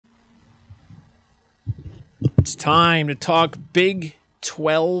It's time to talk Big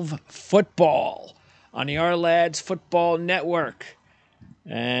 12 football on the Our Lads Football Network.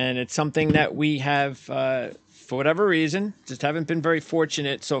 And it's something that we have, for whatever reason, just haven't been very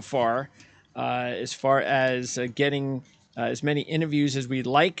fortunate so as far as getting as many interviews as we'd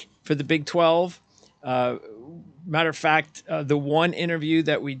like for the Big 12. Matter of fact, the one interview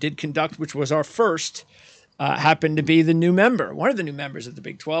that we did conduct, which was our first, happened to be one of the new members of the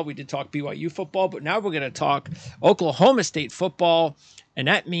Big 12. We did talk BYU football, but now we're going to talk Oklahoma State football. And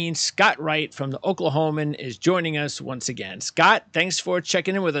that means Scott Wright from the Oklahoman is joining us once again. Scott, thanks for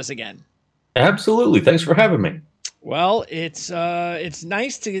checking in with us again. Absolutely. Thanks for having me. Well, it's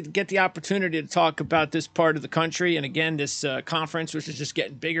nice to get the opportunity to talk about this part of the country. And again, this conference, which is just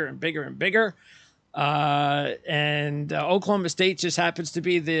getting bigger and bigger and bigger. And Oklahoma State just happens to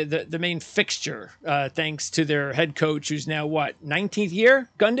be the main fixture, thanks to their head coach, who's now 19th year,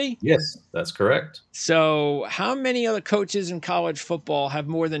 Gundy? Yes, that's correct. So how many other coaches in college football have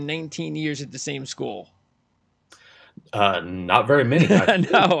more than 19 years at the same school? Not very many.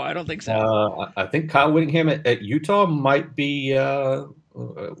 No, I don't think so. I think Kyle Whittingham at Utah might be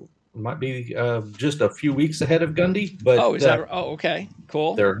just a few weeks ahead of Gundy. But okay,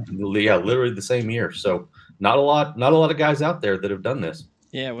 cool. They're literally the same year. So not a lot of guys out there that have done this.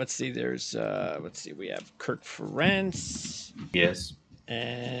 Yeah, let's see. We have Kirk Ferentz. Yes.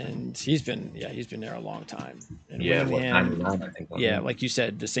 And he's been there a long time. And Whittingham, I think. Yeah, like you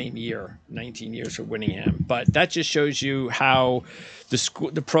said, the same year, 19 years for Whittingham. But that just shows you how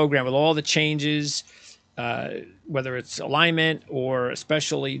the program, with all the changes, whether it's alignment or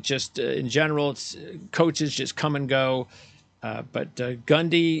especially just in general, it's coaches just come and go. But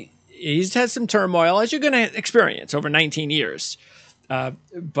Gundy, he's had some turmoil, as you're going to experience over 19 years.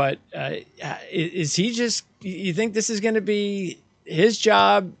 But is he just? You think this is going to be his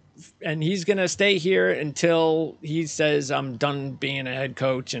job, and he's going to stay here until he says, I'm done being a head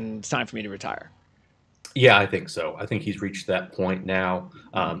coach and it's time for me to retire? Yeah, I think so. I think he's reached that point now.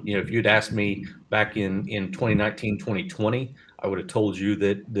 If you'd asked me back in 2019, 2020, I would have told you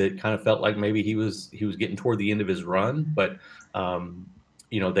that kind of felt like maybe he was getting toward the end of his run. But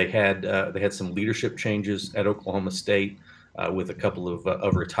they had some leadership changes at Oklahoma State with a couple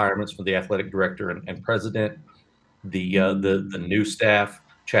of retirements from the athletic director and president. The new staff,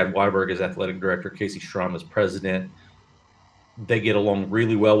 Chad Weiberg as athletic director, Casey Strom as president. They get along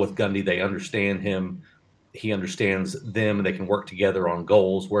really well with Gundy. They understand him. He understands them, and they can work together on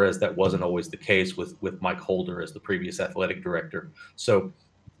goals, whereas that wasn't always the case with Mike Holder as the previous athletic director. So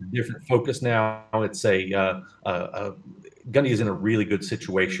different focus now. It's Gundy is in a really good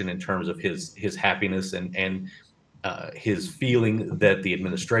situation in terms of his happiness and his feeling that the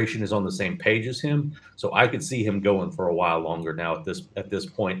administration is on the same page as him. So I could see him going for a while longer now at this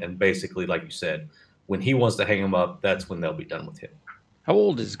point. And basically, like you said, when he wants to hang him up, that's when they'll be done with him. How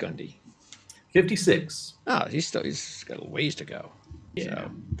old is Gundy? 56. Oh, he's got a ways to go. Yeah.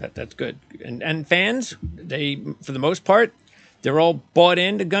 So that's good. And fans, for the most part, they're all bought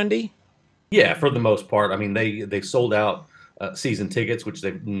into Gundy. Yeah, for the most part. I mean, they sold out season tickets, which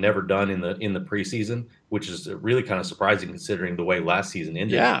they've never done in the preseason, which is really kind of surprising considering the way last season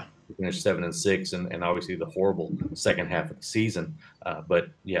ended. Yeah, we finished 7-6, and obviously the horrible second half of the season. But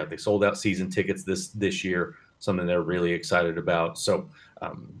yeah, they sold out season tickets this year, something they're really excited about. So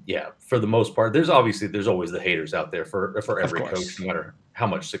for the most part, there's always the haters out there for every coach, no matter how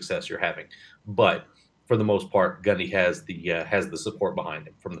much success you're having. But for the most part, Gundy has the support behind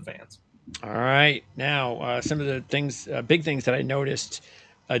him from the fans. All right. Now, some of the things, big things that I noticed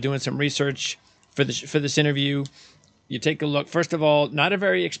doing some research for this interview. You take a look. First of all, not a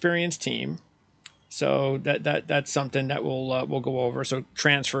very experienced team, so that's something that we'll go over. So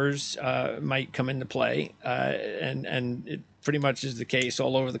transfers might come into play, and it pretty much is the case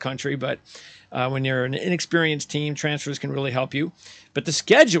all over the country. But when you're an inexperienced team, transfers can really help you. But the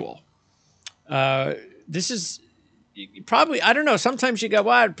schedule, this is. Probably, I don't know. Sometimes you go,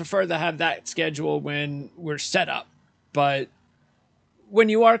 well, I'd prefer to have that schedule when we're set up. But when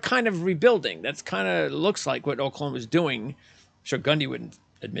you are kind of rebuilding, that's kind of looks like what Oklahoma's doing. I'm sure Gundy wouldn't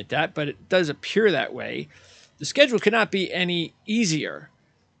admit that, but it does appear that way. The schedule cannot be any easier.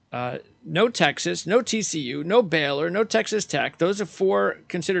 No Texas, no TCU, no Baylor, no Texas Tech. Those are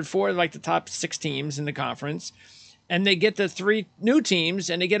considered four of like the top 6 teams in the conference. And they get the 3 new teams,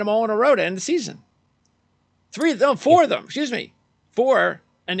 and they get them all in a row to end the season. 4 of them, excuse me. 4,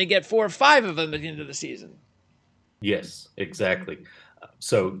 and they get 4 or 5 of them at the end of the season. Yes, exactly.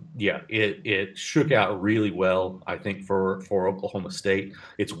 So yeah, it shook out really well, I think, for Oklahoma State.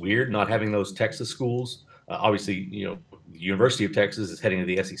 It's weird not having those Texas schools. Obviously, The University of Texas is heading to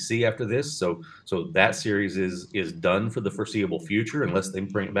the SEC after this, so that series is done for the foreseeable future unless they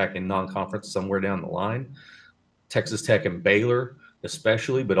bring it back in non-conference somewhere down the line. Texas Tech and Baylor,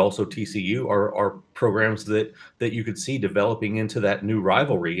 especially, but also TCU, are programs that you could see developing into that new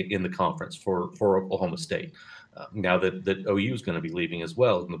rivalry in the conference for Oklahoma State. Now that OU is going to be leaving as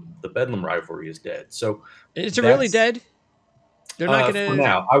well, and the Bedlam rivalry is dead. So is it really dead? They're not going to. For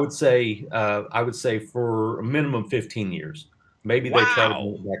now, I would say for a minimum 15 years. Maybe they try to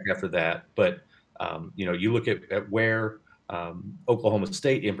bring it back after that, but you look at where Oklahoma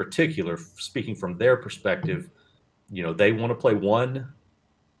State in particular, speaking from their perspective, they want to play one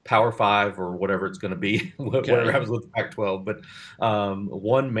Power 5 or whatever it's going to be, whatever happens with the Pac-12, but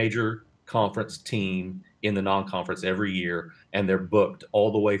one major conference team in the non-conference every year, and they're booked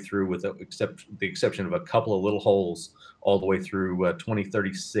all the way through, with the exception of a couple of little holes, all the way through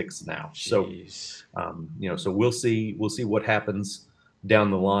 2036 now. Jeez. So, so we'll see what happens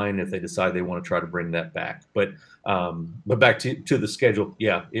down the line if they decide they want to try to bring that back. But back to the schedule,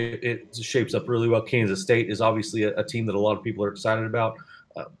 yeah, it shapes up really well. Kansas State is obviously a team that a lot of people are excited about,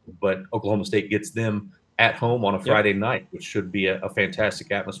 but Oklahoma State gets them at home on a Friday night, which should be a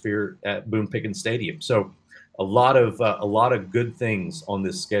fantastic atmosphere at Boone Pickens Stadium. So a lot of good things on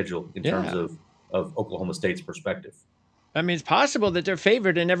this schedule in terms of Oklahoma State's perspective. I mean, it's possible that they're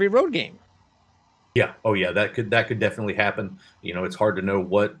favored in every road game. Yeah. Oh, yeah. That could definitely happen. It's hard to know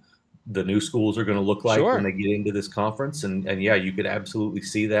what the new schools are going to look like when they get into this conference, and yeah, you could absolutely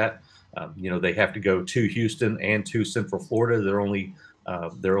see that. They have to go to Houston and to Central Florida. They're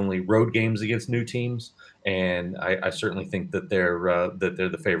only road games against new teams, and I certainly think that they're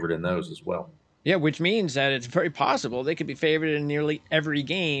the favorite in those as well. Yeah, which means that it's very possible they could be favored in nearly every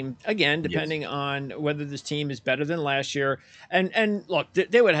game, again, depending on whether this team is better than last year. And look,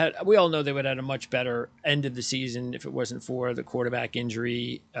 we all know they would have had a much better end of the season if it wasn't for the quarterback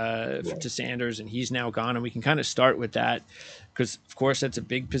injury to Sanders, and he's now gone. And we can kind of start with that because, of course, that's a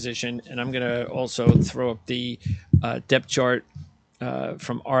big position. And I'm going to also throw up the depth chart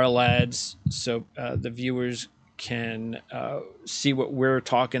from our lads so the viewers can see what we're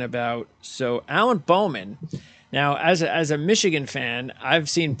talking about. So Alan Bowman, now as a Michigan fan, I've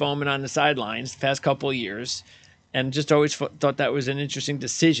seen Bowman on the sidelines the past couple of years, and just always thought that was an interesting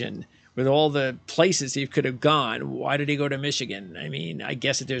decision with all the places he could have gone. Why did he go to Michigan? I mean, I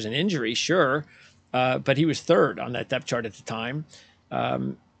guess if there's an injury, sure, but he was third on that depth chart at the time.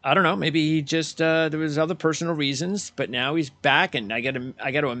 I don't know. Maybe he just there was other personal reasons, but now he's back, and I got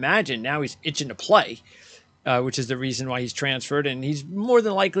to imagine now he's itching to play. Which is the reason why he's transferred, and he's more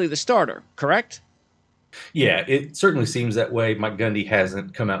than likely the starter, correct? Yeah, it certainly seems that way. Mike Gundy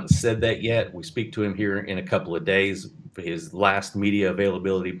hasn't come out and said that yet. We speak to him here in a couple of days for his last media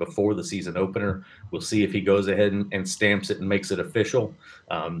availability before the season opener. We'll see if he goes ahead and stamps it and makes it official.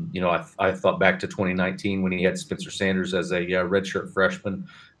 I thought back to 2019 when he had Spencer Sanders as a redshirt freshman.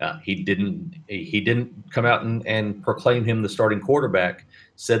 He didn't come out and proclaim him the starting quarterback.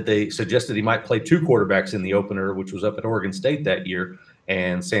 They suggested he might play two quarterbacks in the opener, which was up at Oregon State that year.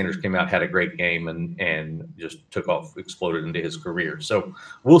 And Sanders came out, had a great game, and just took off, exploded into his career. So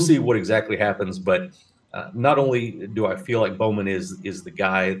we'll see what exactly happens. But not only do I feel like Bowman is the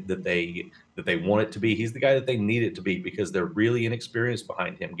guy that they want it to be, he's the guy that they need it to be because they're really inexperienced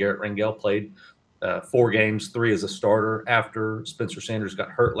behind him. Garrett Rangel played 4 games, 3 as a starter after Spencer Sanders got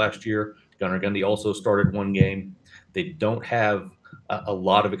hurt last year. Gunnar Gundy also started 1 game. They don't have a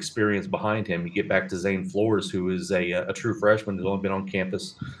lot of experience behind him. You get back to Zane Flores, who is a true freshman who's only been on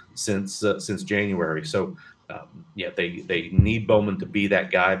campus since January. So, they need Bowman to be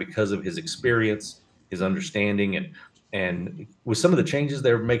that guy because of his experience, his understanding, and with some of the changes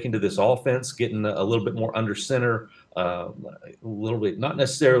they're making to this offense, getting a little bit more under center, a little bit, not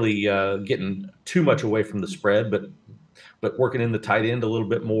necessarily getting too much away from the spread, but working in the tight end a little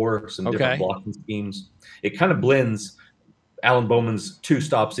bit more, some different blocking schemes. It kind of blends Alan Bowman's 2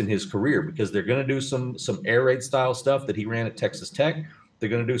 stops in his career because they're going to do some air raid style stuff that he ran at Texas Tech. They're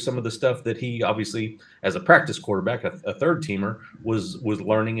going to do some of the stuff that he obviously, as a practice quarterback, a third teamer, was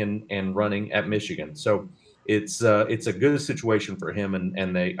learning and running at Michigan. So it's a good situation for him,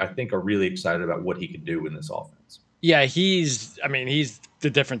 and they, I think, are really excited about what he could do in this offense. Yeah, he's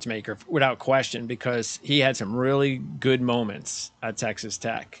the difference maker without question because he had some really good moments at Texas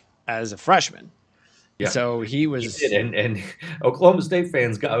Tech as a freshman. Yeah. So he was, and Oklahoma State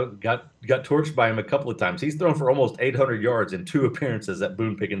fans got torched by him a couple of times. He's thrown for almost 800 yards in 2 appearances at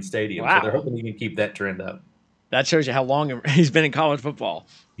Boone Pickens Stadium. Wow. So they're hoping he can keep that trend up. That shows you how long he's been in college football.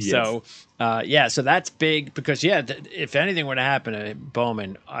 Yes. So, yeah, so that's big because, yeah, if anything were to happen to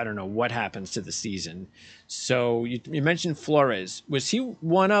Bowman, I don't know what happens to the season. So you mentioned Flores. Was he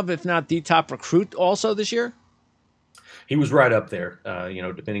one of, if not the top recruit also this year? He was right up there.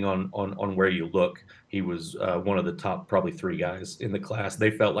 Depending on where you look, he was one of the top probably three guys in the class.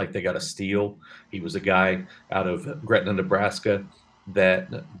 They felt like they got a steal. He was a guy out of Gretna, Nebraska, that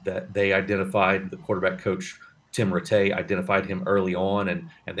they identified. The quarterback coach Tim Rattay identified him early on, and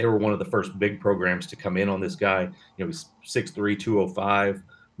they were one of the first big programs to come in on this guy. He's 6'3", 205.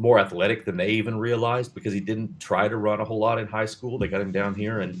 More athletic than they even realized because he didn't try to run a whole lot in high school. They got him down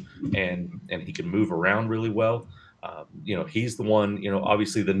here, and he can move around really well. He's the one.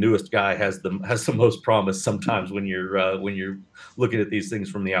 Obviously, the newest guy has the most promise sometimes when you're looking at these things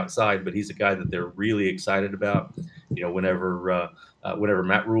from the outside. But he's a guy that they're really excited about. Whenever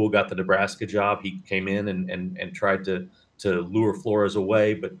Matt Rule got the Nebraska job, he came in and tried to lure Flores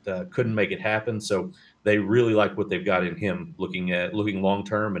away, but couldn't make it happen. So they really like what they've got in him, looking long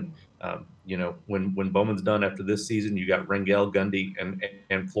term. And when Bowman's done after this season, you got Rangel, Gundy,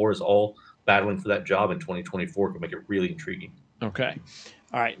 and Flores all battling for that job in 2024 can make it really intriguing. Okay.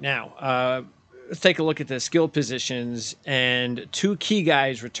 All right. Now, let's take a look at the skill positions, and two key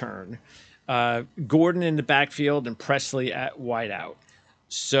guys return. Gordon in the backfield and Presley at wideout.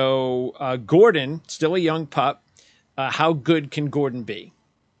 So Gordon, still a young pup. How good can Gordon be?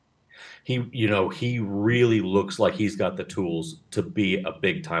 He really looks like he's got the tools to be a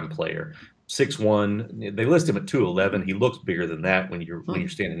big time player. 6'1", they list him at 211. He looks bigger than that when you're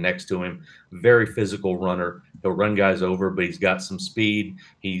standing next to him. Very physical runner. He'll run guys over, but he's got some speed.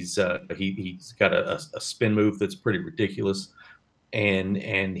 He's got a spin move that's pretty ridiculous, and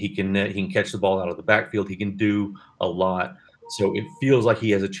he can catch the ball out of the backfield. He can do a lot. So it feels like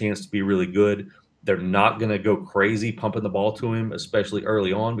he has a chance to be really good. They're not going to go crazy pumping the ball to him, especially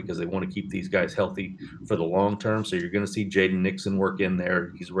early on, because they want to keep these guys healthy for the long term. So you're going to see Jaden Nixon work in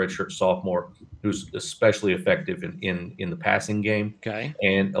there. He's a redshirt sophomore who's especially effective in the passing game. Okay.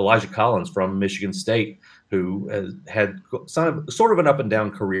 And Elijah Collins from Michigan State, who has had sort of an up and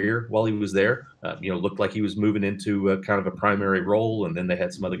down career while he was there. Looked like he was moving into kind of a primary role, and then they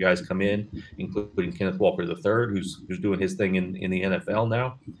had some other guys come in, including Kenneth Walker III, who's doing his thing in the NFL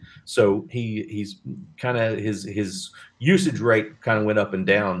now. So he's kind of his usage rate kind of went up and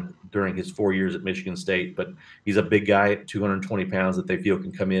down during his 4 years at Michigan State, but he's a big guy at 220 pounds that they feel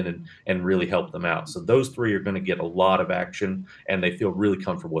can come in and really help them out. So those three are going to get a lot of action, and they feel really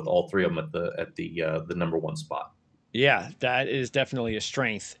comfortable with all three of them at the number one spot. Yeah, that is definitely a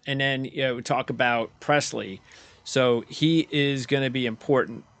strength. And then we talk about Presley. So he is going to be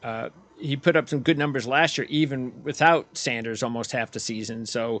important. He put up some good numbers last year, even without Sanders almost half the season.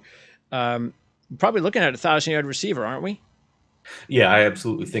 So probably looking at a 1,000-yard receiver, aren't we? Yeah, I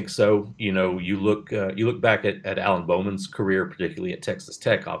absolutely think so. You look back at Alan Bowman's career, particularly at Texas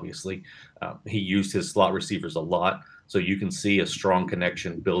Tech. Obviously, he used his slot receivers a lot, so you can see a strong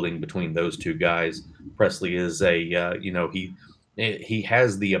connection building between those two guys. Presley is he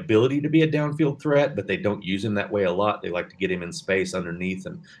has the ability to be a downfield threat, but they don't use him that way a lot. They like to get him in space underneath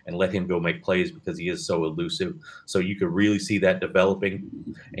and let him go make plays because he is so elusive. So you could really see that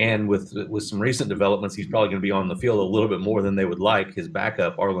developing. And with some recent developments, he's probably going to be on the field a little bit more than they would like. His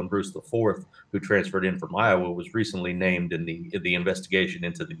backup, Arlen Bruce IV, who transferred in from Iowa, was recently named in the investigation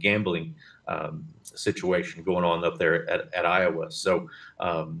into the gambling situation going on up there at Iowa. So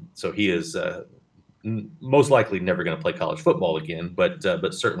he is most likely never going to play college football again, but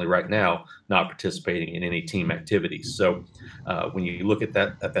certainly right now not participating in any team activities. So when you look at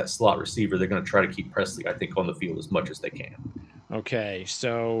that slot receiver, they're going to try to keep Presley, I think, on the field as much as they can. Okay,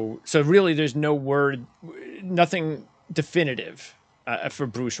 so really, there's nothing definitive for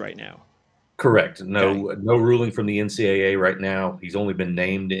Bruce right now. Correct. No ruling from the NCAA right now. He's only been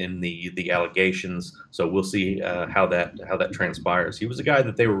named in the allegations, so we'll see how that transpires. He was a guy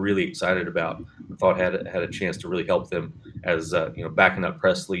that they were really excited about and thought had a chance to really help them as backing up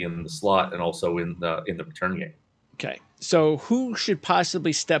Presley in the slot and also in the return game. Okay, so who should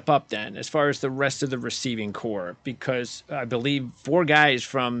possibly step up then as far as the rest of the receiving core? Because I believe 4 guys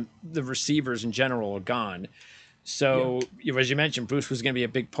from the receivers in general are gone. So, as you mentioned, Bruce was going to be a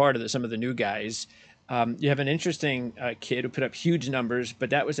big part of some of the new guys. You have an interesting kid who put up huge numbers,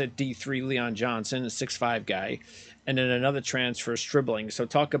 but that was at D3, Leon Johnson, a 6'5" guy, and then another transfer, Stribling. So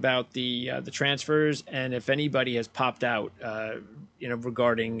talk about the transfers and if anybody has popped out,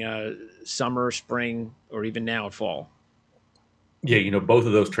 regarding summer, spring, or even now at fall. Yeah, both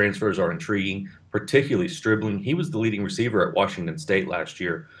of those transfers are intriguing, particularly Stribling. He was the leading receiver at Washington State last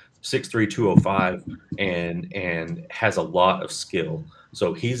year. 6'3", 205, and has a lot of skill.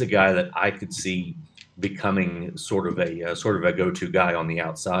 So he's a guy that I could see becoming sort of a go-to guy on the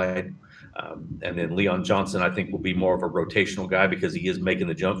outside. And then Leon Johnson, I think, will be more of a rotational guy because he is making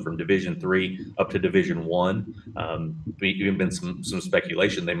the jump from Division III up to Division I. Even been some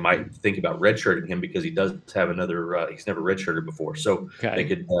speculation they might think about redshirting him because he does have another. He's never redshirted before, so they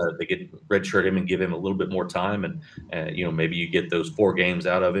could redshirt him and give him a little bit more time, and maybe you get those 4 games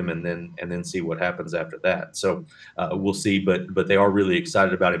out of him, and then see what happens after that. So we'll see, but they are really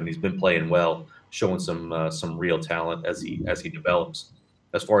excited about him, and he's been playing well, showing some real talent as he develops.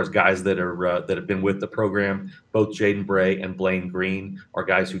 As far as guys that have been with the program, both Jaden Bray and Blaine Green are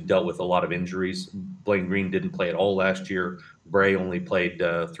guys who dealt with a lot of injuries. Blaine Green didn't play at all last year. Bray only played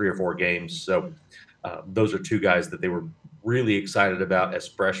 3 or 4 games. So those are 2 guys that they were really excited about as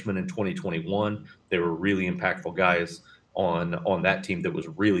freshmen in 2021. They were really impactful guys on that team that was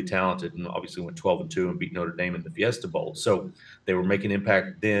really talented, and obviously went 12-2 and beat Notre Dame in the Fiesta Bowl. So they were making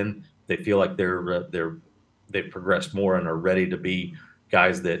impact then. They feel like they've progressed more and are ready to be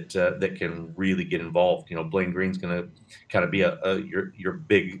guys that can really get involved. Blaine Green's going to kind of be your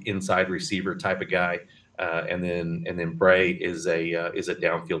big inside receiver type of guy, and then Bray is a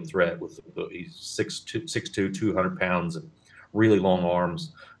downfield threat he's 6'2", 200 pounds, and really long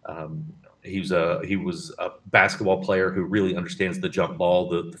arms. He was a basketball player who really understands the jump ball,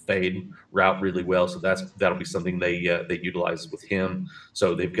 the fade route really well. So that'll be something they utilize with him.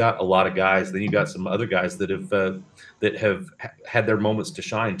 So they've got a lot of guys. Then you got some other guys that have had their moments to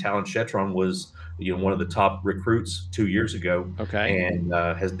shine. Talon Shetron was one of the top recruits 2 years ago, and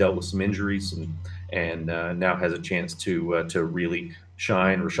has dealt with some injuries and now has a chance to really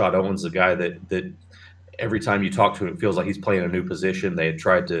shine. Rashad Owens, a guy that every time you talk to him, it feels like he's playing a new position. They had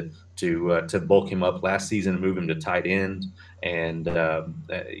tried to bulk him up last season and move him to tight end, and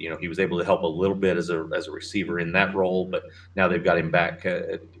he was able to help a little bit as a receiver in that role. But now they've got him back,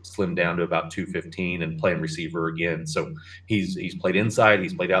 slimmed down to about 215 and playing receiver again. So he's played inside,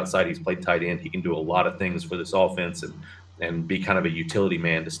 he's played outside, he's played tight end. He can do a lot of things for this offense and be kind of a utility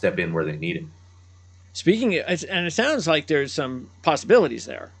man to step in where they need it. And it sounds like there's some possibilities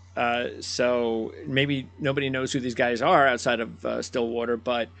there. So maybe nobody knows who these guys are outside of Stillwater,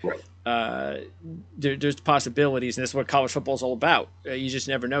 but there's possibilities, and that's what college football is all about. You just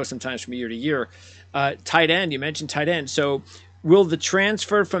never know sometimes from year to year. Tight end, you mentioned tight end. So will the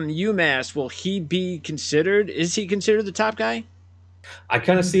transfer from UMass, will he be considered? Is he considered the top guy? I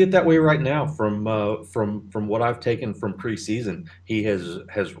kind of see it that way right now. From what I've taken from preseason, he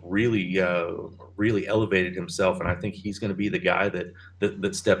has really elevated himself, and I think he's going to be the guy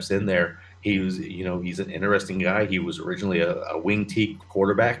that steps in there. He's an interesting guy. He was originally a wing T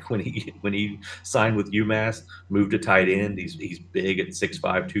quarterback when he signed with UMass, moved to tight end. He's big at 6'5",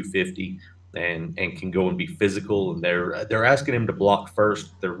 250. And can go and be physical, and they're asking him to block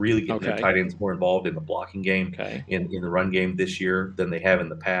first. They're really getting their tight ends more involved in the blocking game, in the run game this year than they have in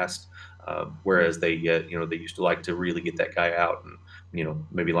the past. Whereas they used to like to really get that guy out and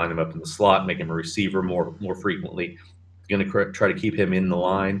maybe line him up in the slot, make him a receiver more frequently. Going to try to keep him in the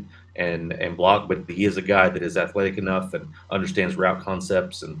line and block, but he is a guy that is athletic enough and understands route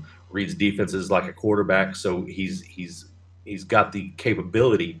concepts and reads defenses like a quarterback. So he's got the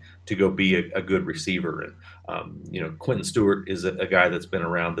capability to go be a good receiver. And Quentin Stewart is a guy that's been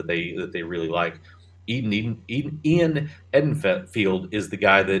around that they really like. Ian Edenfield is the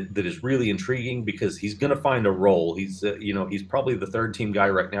guy that is really intriguing because he's going to find a role. He's probably the 3rd team guy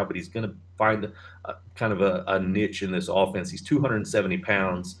right now, but he's going to find kind of a niche in this offense. He's 270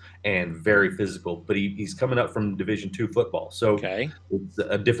 pounds and very physical, but he's coming up from Division II football, so it's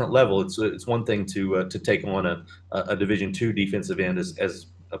a different level. It's one thing to take on a Division II defensive end as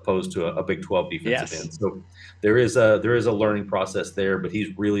opposed to a Big 12 defensive end. So there is a learning process there, but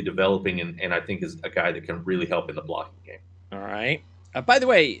he's really developing, and I think is a guy that can really help in the blocking game. All right. By the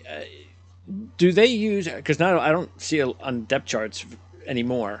way, do they use, because now I don't see it on depth charts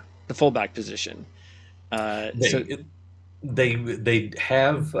anymore, the fullback position? They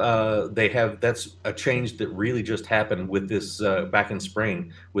have that's a change that really just happened with this back in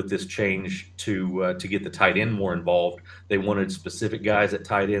spring with this change to get the tight end more involved. They wanted specific guys at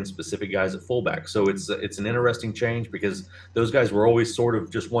tight end, specific guys at fullback. So it's an interesting change because those guys were always sort of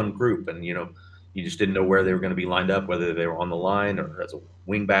just one group, and you just didn't know where they were going to be lined up, whether they were on the line or as a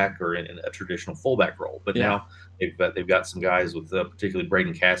wingback or in a traditional fullback role. But now they've got some guys with particularly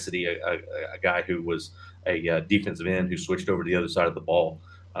Braden Cassidy, a guy who was a defensive end who switched over to the other side of the ball.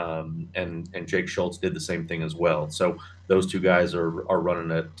 and Jake Schultz did the same thing as well. So those two guys are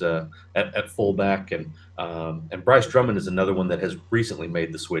running at fullback, and Bryce Drummond is another one that has recently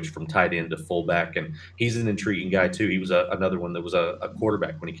made the switch from tight end to fullback, and he's an intriguing guy too. He was another one that was a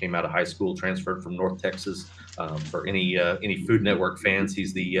quarterback when he came out of high school, transferred from North Texas. For any Food Network fans,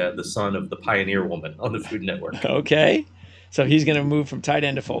 he's the son of the Pioneer Woman on the Food Network. Okay, so he's going to move from tight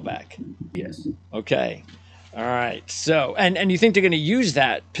end to fullback. Yes. Okay. All right. So, and you think they're going to use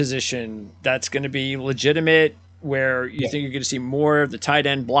that position that's going to be legitimate, where you think you're going to see more of the tight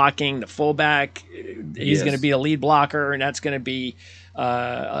end blocking, the fullback, he's going to be a lead blocker, and that's going to be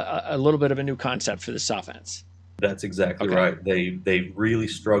a little bit of a new concept for this offense. That's exactly right. They really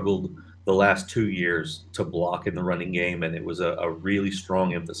struggled the last 2 years to block in the running game, and it was a really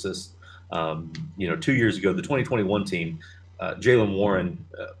strong emphasis. 2 years ago, the 2021 team, Jalen Warren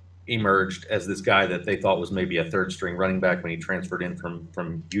emerged as this guy that they thought was maybe a third string running back when he transferred in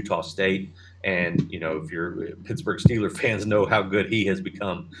from Utah State. And, if you're Pittsburgh Steelers fans know how good he has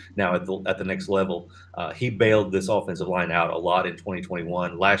become now at the next level. He bailed this offensive line out a lot in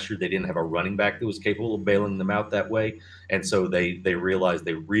 2021. Last year, they didn't have a running back that was capable of bailing them out that way. And so they realized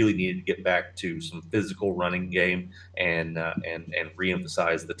they really needed to get back to some physical running game and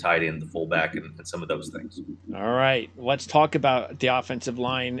reemphasize the tight end, the fullback, and some of those things. All right. Let's talk about the offensive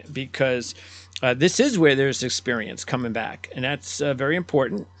line, because this is where there's experience coming back, and that's very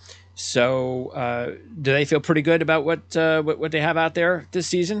important. So, do they feel pretty good about what they have out there this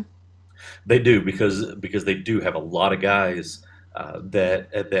season? They do, because they do have a lot of guys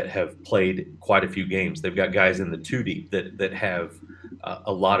that have played quite a few games. They've got guys in the 2 deep that have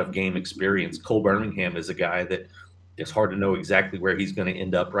a lot of game experience. Cole Birmingham is a guy that it's hard to know exactly where he's going to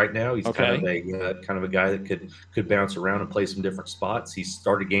end up right now. He's kind of a guy that could bounce around and play some different spots. He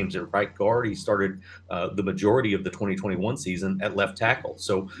started games at right guard. He started the majority of the 2021 season at left tackle.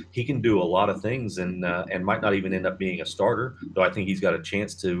 So he can do a lot of things, and might not even end up being a starter. Though I think he's got a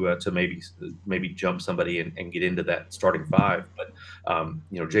chance to maybe jump somebody and get into that starting 5.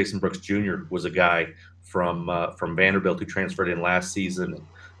 But Jason Brooks Jr. was a guy from Vanderbilt who transferred in last season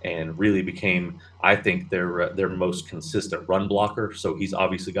and really became, I think, their most consistent run blocker. So he's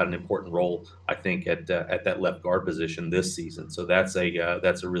obviously got an important role, I think, at that left guard position this season. So that's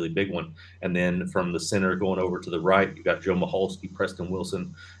a really big one. And then from the center going over to the right, you got Joe Michalski, Preston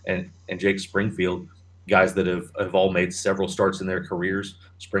Wilson, and Jake Springfield, guys that have all made several starts in their careers.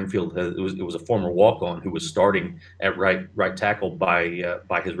 Springfield it was a former walk-on who was starting at right tackle by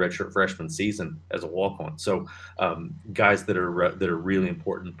his redshirt freshman season as a walk-on. So guys that are really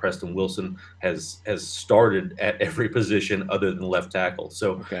important. Preston Wilson has started at every position other than left tackle.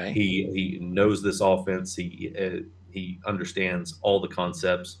 So he knows this offense. He understands all the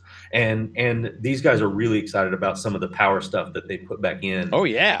concepts, and these guys are really excited about some of the power stuff that they put back in. Oh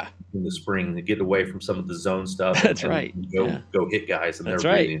yeah, in the spring to get away from some of the zone stuff. That's right. Go hit guys, and that's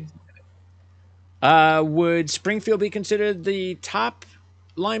they're right. Really would Springfield be considered the top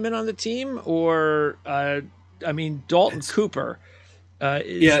lineman on the team, or Dalton Cooper?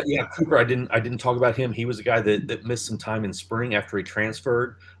 Cooper. I didn't talk about him. He was a guy that missed some time in spring after he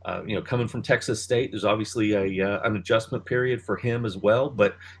transferred. Coming from Texas State, there's obviously an adjustment period for him as well.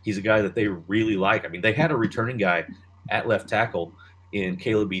 But he's a guy that they really like. I mean, they had a returning guy at left tackle in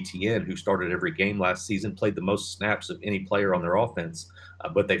Caleb Etienne, who started every game last season, played the most snaps of any player on their offense.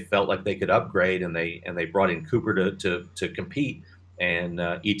 But they felt like they could upgrade, and they brought in Cooper to compete. And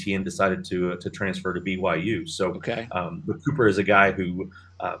Etienne decided to transfer to BYU. So but Cooper is a guy who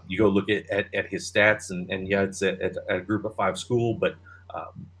you go look at his stats, and it's at a Group of 5 school, but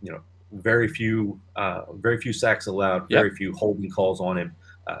very few sacks allowed, very few holding calls on him.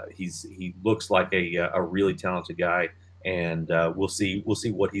 He looks like a really talented guy, and we'll see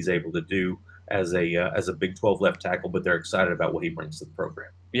what he's able to do as a Big 12 left tackle. But they're excited about what he brings to the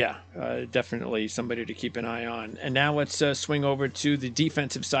program. Yeah, definitely somebody to keep an eye on. And now let's swing over to the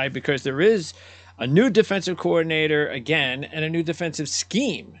defensive side, because there is a new defensive coordinator again, and a new defensive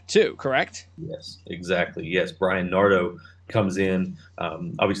scheme too, correct? Yes, exactly. Yes, Brian Nardo comes in.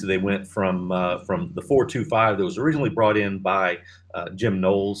 Obviously, they went from the 4-2-5 that was originally brought in by Jim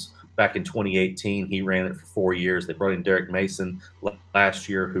Knowles back in 2018. He ran it for 4 years. They brought in Derek Mason last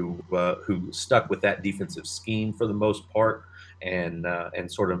year, who stuck with that defensive scheme for the most part, and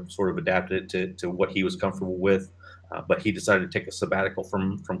sort of adapted it to what he was comfortable with. But he decided to take a sabbatical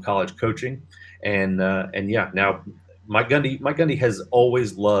from college coaching, and now Mike Gundy has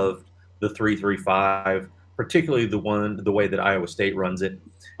always loved the 3-3-5. particularly the way that Iowa State runs it.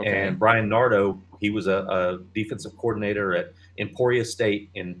 Okay. And Brian Nardo, he was a defensive coordinator at Emporia State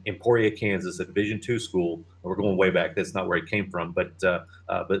in Emporia, Kansas, a Division II school. We're going way back. That's not where he came from, but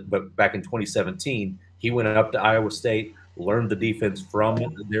back in 2017, he went up to Iowa State, learned the defense from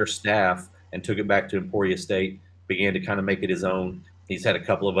their staff, and took it back to Emporia State. Began to kind of make it his own. He's had a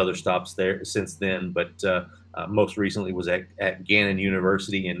couple of other stops there since then, but most recently was at Gannon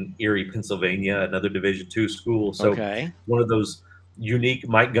University in Erie, Pennsylvania, another Division II school. So Okay. one of those unique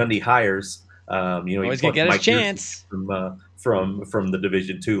Mike Gundy hires. Always He gonna plucked get his Mike Pearson chance. from the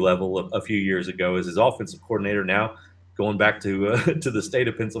Division II level a few years ago as his offensive coordinator. Now going back to to the state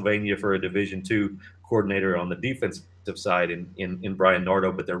of Pennsylvania for a Division II coordinator on the defensive side in Brian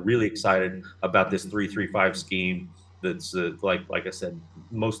Nardo. But they're really excited about this 3-3-5 scheme that's like I said,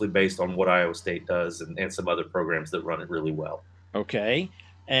 mostly based on what Iowa State does and some other programs that run it really well. Okay.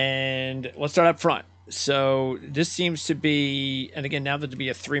 And let's start up front. So this seems to be, and again, now that to be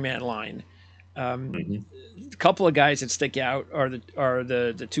a three-man line. Mm-hmm. A couple of guys that stick out are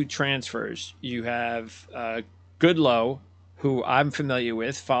the two transfers. You have Goodlow, who I'm familiar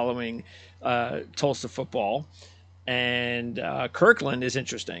with following Tulsa football, and Kirkland is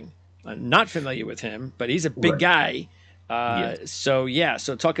interesting. I'm not familiar with him, but he's a big guy. Yes.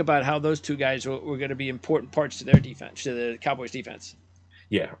 So talk about how those two guys were going to be important parts to their defense, to the Cowboys defense.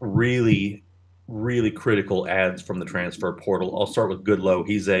 Yeah, really, really critical ads from the transfer portal. I'll start with Goodlow.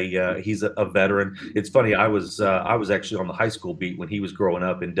 He's a veteran. It's funny. I was actually on the high school beat when he was growing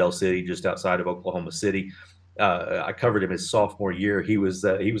up in Del City, just outside of Oklahoma City. I covered him his sophomore year. He was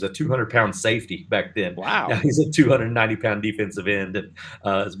a 200-pound safety back then. Wow. Now he's a 290-pound defensive end, and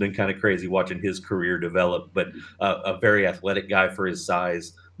it's been kind of crazy watching his career develop. But a very athletic guy for his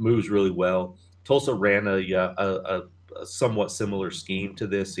size, moves really well. Tulsa ran a somewhat similar scheme to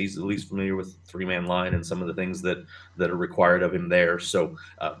this. He's at least familiar with three-man line and some of the things that are required of him there. So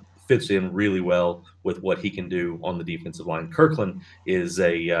fits in really well with what he can do on the defensive line. Kirkland is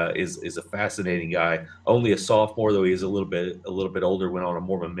a fascinating guy. Only a sophomore, though he is a little bit older. Went on a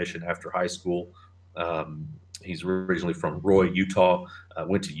more of a mission after high school. He's originally from Roy, Utah.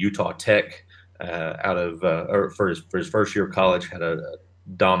 Went to Utah Tech for his first year of college. Had a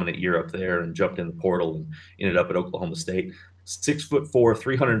dominant year up there and jumped in the portal and ended up at Oklahoma State. 6'4",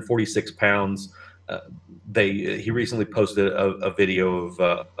 346 pounds. He recently posted a video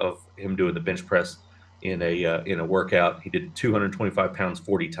of him doing the bench press in a workout. He did 225 pounds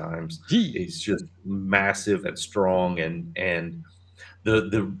 40 times. He's just massive and strong, and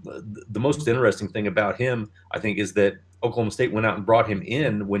the most interesting thing about him, I think, is that Oklahoma State went out and brought him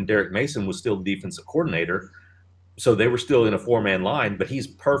in when Derek Mason was still the defensive coordinator. So they were still in a four-man line, but he's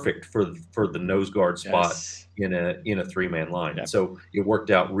perfect for the nose guard spot in a three-man line. Yep. So it worked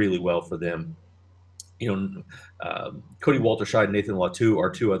out really well for them. Cody Walterscheid and Nathan Latu are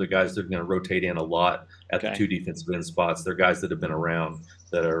two other guys that are going to rotate in a lot at the two defensive end spots. They're guys that have been around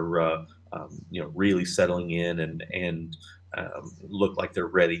that are really settling in and look like they're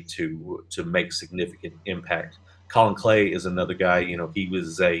ready to make significant impact. Colin Clay is another guy. He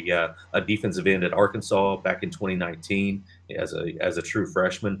was a defensive end at Arkansas back in 2019 as a true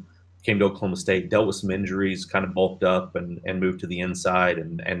freshman. Came to Oklahoma State, dealt with some injuries, kind of bulked up and moved to the inside,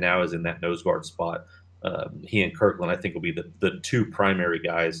 and now is in that nose guard spot. He and Kirkland, I think, will be the two primary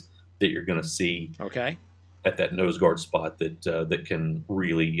guys that you're going to see at that nose guard spot that can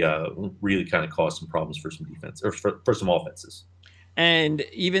really kind of cause some problems for some defense or for some offenses. And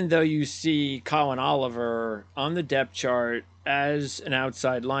even though you see Colin Oliver on the depth chart as an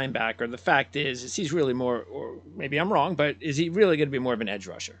outside linebacker, the fact is he's really more, or maybe I'm wrong, but is he really going to be more of an edge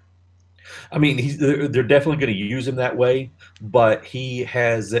rusher? I mean, they're definitely going to use him that way, but he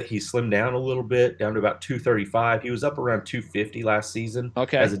slimmed down a little bit, down to about 235. He was up around 250 last season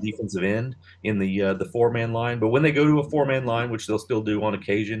as a defensive end in the four-man line. But when they go to a four-man line, which they'll still do on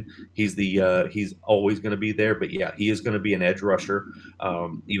occasion, he's always going to be there. But yeah, he is going to be an edge rusher,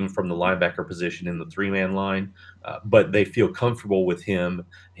 even from the linebacker position in the three-man line. But they feel comfortable with him,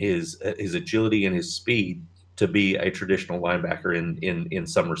 his agility and his speed, to be a traditional linebacker in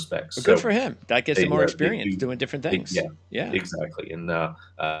some respects. Well, good for him. That gets him more experience doing different things. Yeah, exactly. And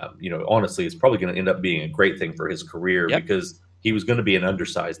honestly, it's probably going to end up being a great thing for his career because he was going to be an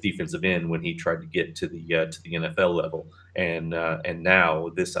undersized defensive end when he tried to get to the NFL level, and now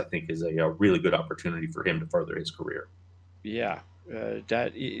this, I think, is a really good opportunity for him to further his career. Yeah.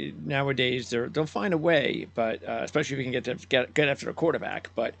 That nowadays they'll find a way, but especially if you can get after a quarterback.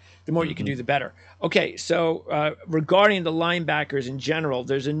 But the more you can do, the better. Okay, so regarding the linebackers in general,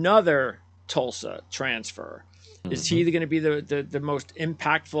 there's another Tulsa transfer. Is he going to be the most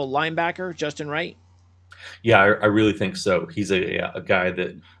impactful linebacker, Justin Wright? Yeah, I really think so. He's a guy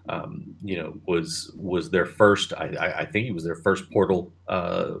that was their first. I think he was their first portal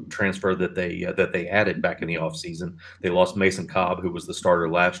transfer that they added back in the offseason. They lost Mason Cobb, who was the starter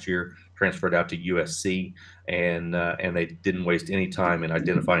last year, transferred out to USC, and they didn't waste any time in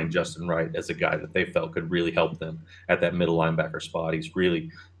identifying Justin Wright as a guy that they felt could really help them at that middle linebacker spot. He's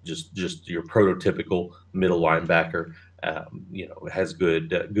really just your prototypical middle linebacker. Has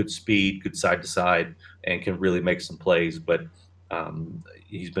good speed, good side to side, and can really make some plays. But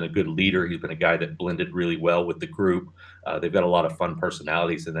he's been a good leader. He's been a guy that blended really well with the group. They've got a lot of fun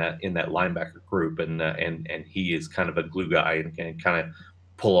personalities in that linebacker group, and he is kind of a glue guy and can kind of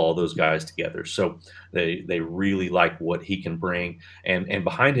pull all those guys together. So they really like what he can bring. And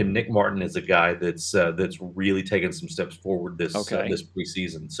behind him, Nick Martin is a guy that's really taken some steps forward this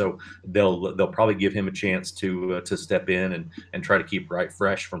preseason. So they'll probably give him a chance to step in and try to keep Wright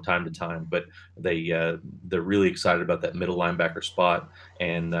fresh from time to time. But they're really excited about that middle linebacker spot.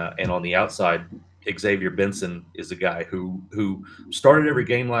 And on the outside, Xavier Benson is a guy who started every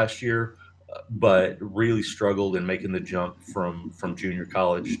game last year, but really struggled in making the jump from junior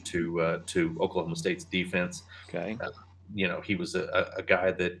college to Oklahoma State's defense. Okay. He was a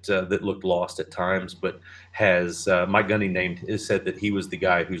guy that looked lost at times, but has Mike Gundy has said that he was the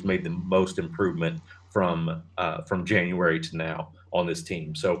guy who's made the most improvement from January to now on this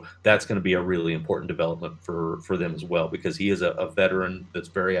team. So that's going to be a really important development for them as well, because he is a veteran that's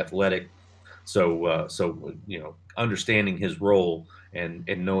very athletic. So understanding his role and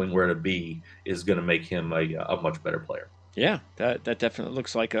knowing where to be is going to make him a much better player. Yeah, that definitely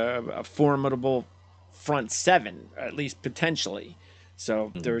looks like a formidable front seven, at least potentially.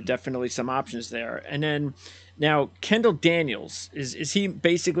 So there are definitely some options there. And then now Kendall Daniels, is he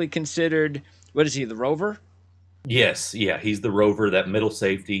basically considered, what is he, the rover? Yes, yeah, he's the rover, that middle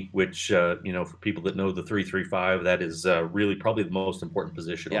safety, which for people that know the 3-3-5, that is really probably the most important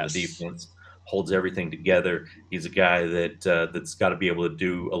position on the defense. Holds everything together. He's a guy that's got to be able to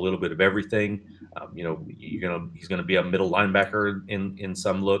do a little bit of everything. He's gonna be a middle linebacker in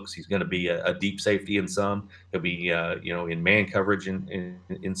some looks. He's gonna be a deep safety in some. He'll be in man coverage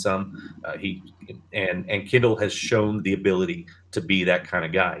in some. And Kendall has shown the ability to be that kind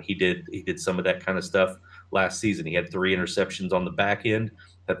of guy. He did some of that kind of stuff last season. He had 3 interceptions on the back end,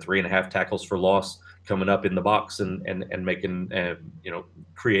 had 3.5 tackles for loss coming up in the box and making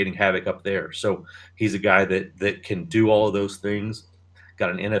creating havoc up there. So he's a guy that can do all of those things. Got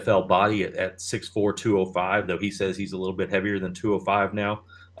an NFL body at 6'4", 205, though he says he's a little bit heavier than 205 now.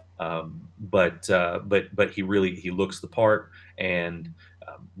 But he looks the part, and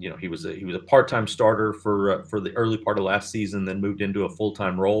he was a part-time starter for the early part of last season, then moved into a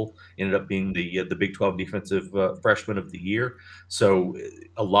full-time role. Ended up being the Big 12 Defensive Freshman of the Year. So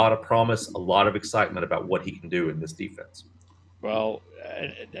a lot of promise, a lot of excitement about what he can do in this defense. Well,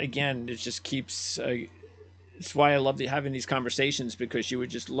 again, it just keeps. It's why I love having these conversations, because you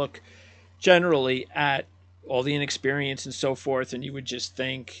would just look generally at all the inexperience and so forth, and you would just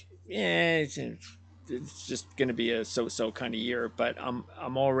think, yeah, it's just going to be a so-so kind of year. But I'm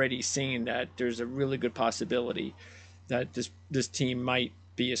already seeing that there's a really good possibility that this team might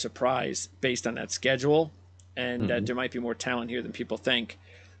be a surprise based on that schedule, and that there might be more talent here than people think.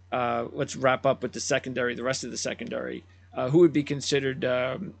 Let's wrap up with the rest of the secondary. Who would be considered,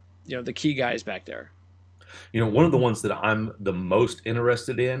 the key guys back there? One of the ones that I'm the most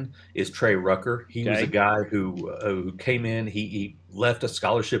interested in is Trey Rucker. He was a guy who came in. He left a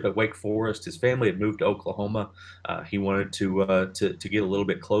scholarship at Wake Forest. His family had moved to Oklahoma. He wanted to get a little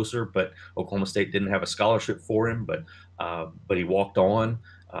bit closer, but Oklahoma State didn't have a scholarship for him. But he walked on.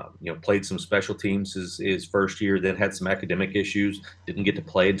 Played some special teams his first year, then had some academic issues. Didn't get to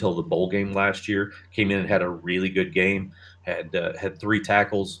play until the bowl game last year. Came in and had a really good game. Had 3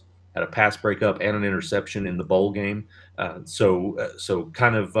 tackles, had a pass breakup and an interception in the bowl game. So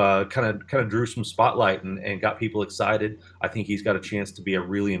kind of drew some spotlight and got people excited. I think he's got a chance to be a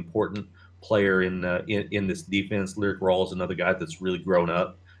really important player in this defense. Lyric Rawl is another guy that's really grown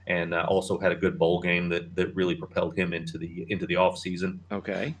up and also had a good bowl game that really propelled him into the offseason.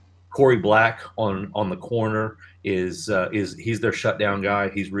 Okay. Corey Black on the corner is he's their shutdown guy.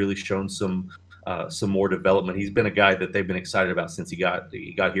 He's really shown some more development. He's been a guy that they've been excited about since he got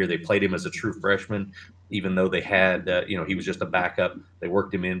here. They played him as a true freshman, even though they had he was just a backup. They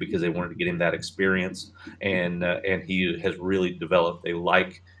worked him in because they wanted to get him that experience, and he has really developed. They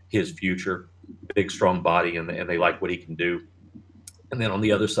like his future, big strong body, and they like what he can do. And then on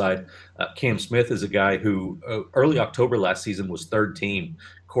the other side, Cam Smith is a guy who early October last season was 3rd team.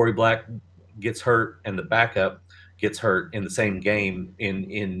 Corey Black gets hurt, and the backup gets hurt in the same game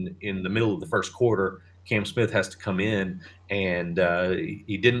in the middle of the first quarter. Cam Smith has to come in, and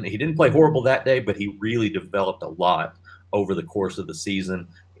he didn't play horrible that day, but he really developed a lot over the course of the season,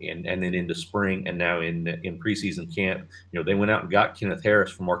 and then into spring, and now in preseason camp. They went out and got Kenneth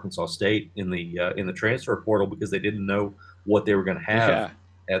Harris from Arkansas State in the transfer portal because they didn't know what they were going to have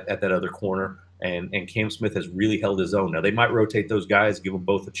at that other corner. And Cam Smith has really held his own. Now they might rotate those guys, give them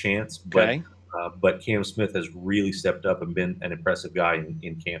both a chance, but Cam Smith has really stepped up and been an impressive guy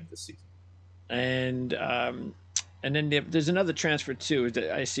in camp this season. And then there's another transfer too.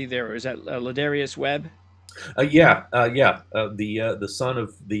 That I see there. Is that Ladarius Webb? The son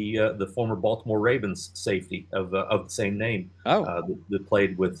of the former Baltimore Ravens safety of the same name. That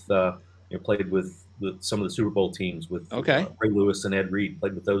played with some of the Super Bowl teams with Ray Lewis and Ed Reed.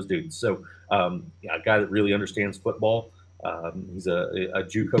 Played with those dudes. So a guy that really understands football. He's a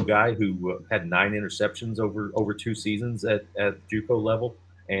JUCO guy who had 9 interceptions over 2 seasons at JUCO level,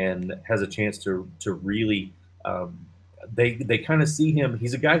 and has a chance to really. They kind of see him.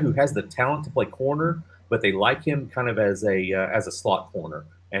 He's a guy who has the talent to play corner, but they like him kind of as a slot corner,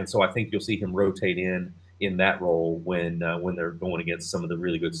 and so I think you'll see him rotate in that role when they're going against some of the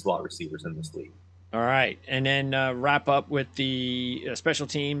really good slot receivers in this league. All right, and then wrap up with the special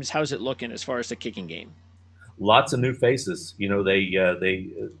teams. How's it looking as far as the kicking game? Lots of new faces.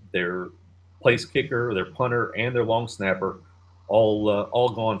 Their place kicker, their punter, and their long snapper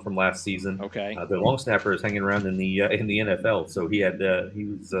all gone from last season. Their long snapper is hanging around in the NFL, so he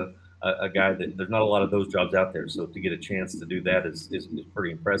was a guy that there's not a lot of those jobs out there. So to get a chance to do that is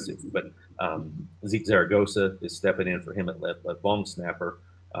pretty impressive. But Zeke Zaragoza is stepping in for him at long snapper,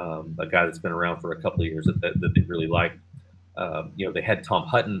 a guy that's been around for a couple of years that they really like. They had Tom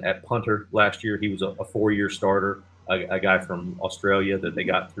Hutton at punter last year. He was a 4-year starter, a guy from Australia that they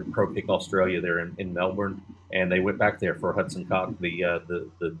got through Pro Kick Australia there in Melbourne, and they went back there for Hudson Cock,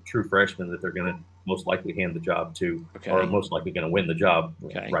 the true freshman that they're going to most likely hand the job to, or most likely going to win the job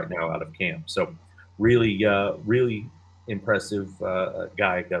right now out of camp. So really impressive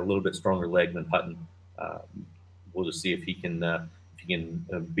guy. Got a little bit stronger leg than Hutton. We'll just see if he can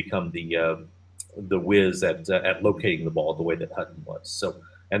become the whiz at locating the ball the way that Hutton was. So,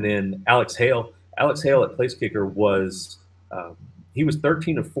 and then Alex Hale at place kicker was he was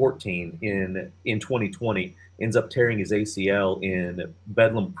 13 of 14 in 2020. Ends up tearing his ACL in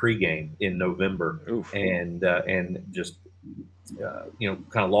Bedlam pregame in November. Oof. and just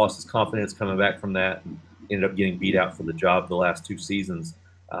kind of lost his confidence coming back from that. And ended up getting beat out for the job the last 2 seasons.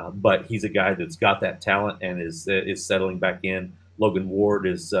 But he's a guy that's got that talent and is settling back in. Logan Ward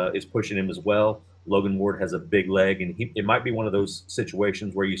is pushing him as well. Logan Ward has a big leg, and it might be one of those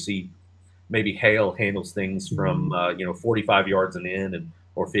situations where you see maybe Hale handles things from 45 yards and in,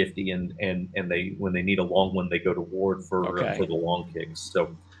 or 50, and they, when they need a long one, they go to Ward for the long kicks.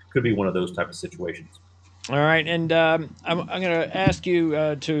 So could be one of those type of situations. All right, and I'm going to ask you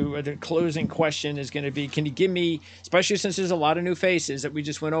the closing question is going to be, can you give me, especially since there's a lot of new faces that we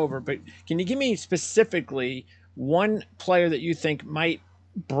just went over, but can you give me specifically one player that you think might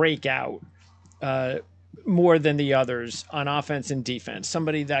break out more than the others on offense and defense,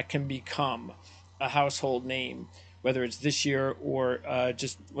 somebody that can become a household name, whether it's this year or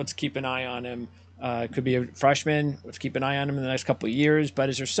just let's keep an eye on him. Could be a freshman. Let's keep an eye on him in the next couple of years. But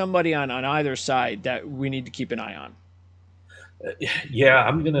is there somebody on either side that we need to keep an eye on?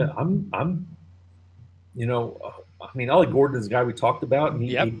 Ollie Gordon is a guy we talked about, and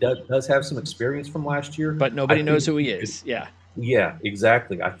he does have some experience from last year. But nobody knows who he is. Yeah,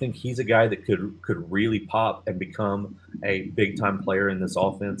 exactly. I think he's a guy that could really pop and become a big-time player in this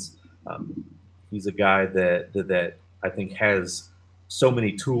offense. He's a guy that I think has so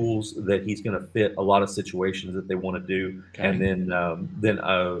many tools that he's going to fit a lot of situations that they want to do. Okay. And then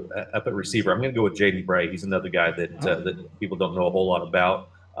up at receiver, I'm going to go with Jaden Bray. He's another guy that people don't know a whole lot about.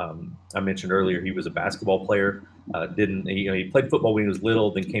 I mentioned earlier he was a basketball player. He played football when he was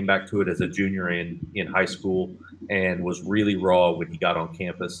little, then came back to it as a junior in high school, and was really raw when he got on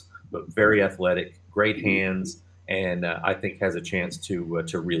campus. But very athletic, great hands, and I think has a chance to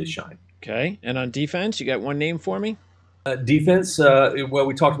really shine. Okay, and on defense, you got one name for me? Defense, well,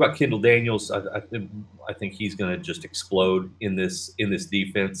 we talked about Kendall Daniels. I think he's going to just explode in this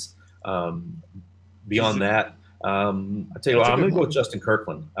defense. Beyond that, I tell you what, I'm going to go with Justin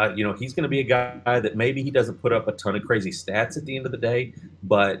Kirkland. He's going to be a guy that maybe he doesn't put up a ton of crazy stats at the end of the day,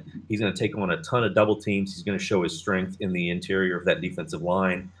 but he's going to take on a ton of double teams. He's going to show his strength in the interior of that defensive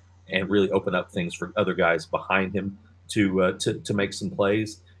line and really open up things for other guys behind him to make some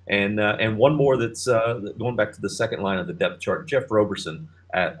plays. And one more that's going back to the second line of the depth chart, Jeff Roberson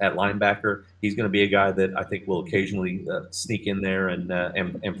at linebacker. He's going to be a guy that I think will occasionally sneak in there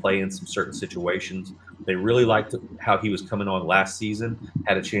and play in some certain situations. They really liked how he was coming on last season.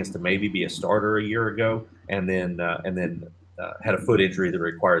 Had a chance to maybe be a starter a year ago, and then had a foot injury that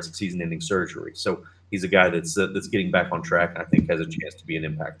requires season-ending surgery. So he's a guy that's getting back on track, and I think has a chance to be an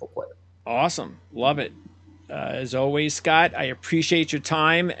impactful player. Awesome. Love it. As always, Scott, I appreciate your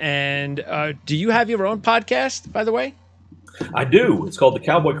time. And do you have your own podcast, by the way? I do. It's called the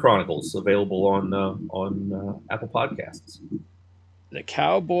Cowboy Chronicles, available on Apple Podcasts. The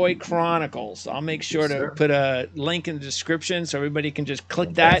Cowboy Chronicles. I'll make sure to put a link in the description so everybody can just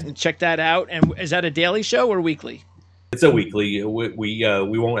click that and check that out. And is that a daily show or weekly? It's a weekly. We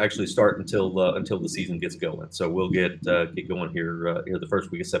won't actually start until the season gets going. So we'll get going here the first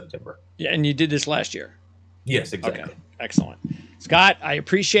week of September. Yeah, and you did this last year. Yes, exactly. Okay, excellent. Scott, I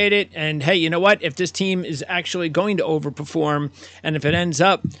appreciate it. And hey, you know what? If this team is actually going to overperform, and if it ends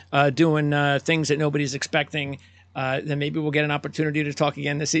up doing things that nobody's expecting, then maybe we'll get an opportunity to talk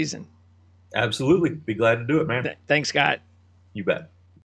again this season. Absolutely. Be glad to do it, man. Thanks, Scott. You bet.